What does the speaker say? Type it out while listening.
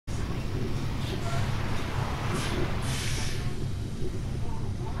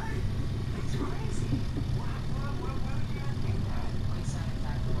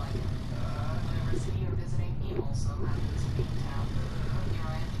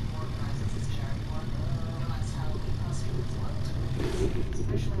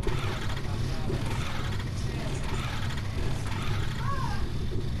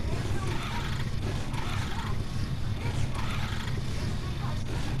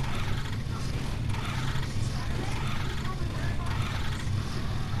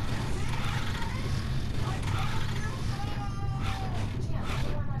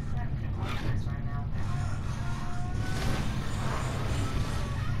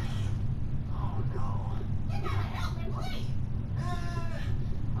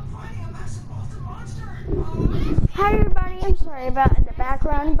sorry about the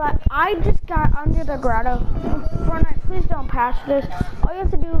background, but I just got under the grotto. Fortnite, please don't pass this. All you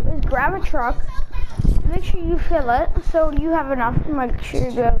have to do is grab a truck, make sure you fill it so you have enough to make sure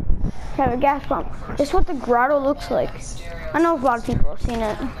you have a gas pump. This is what the grotto looks like. I know a lot of people have seen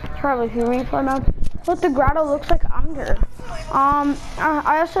it. Probably if you replay mode. What the grotto looks like under.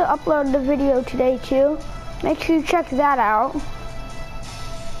 I also uploaded a video today too. Make sure you check that out.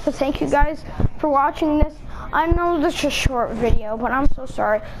 So thank you guys for watching this. I know this is a short video, but I'm so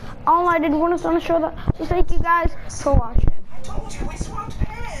sorry. All I did was want to show that. So thank you guys for watching.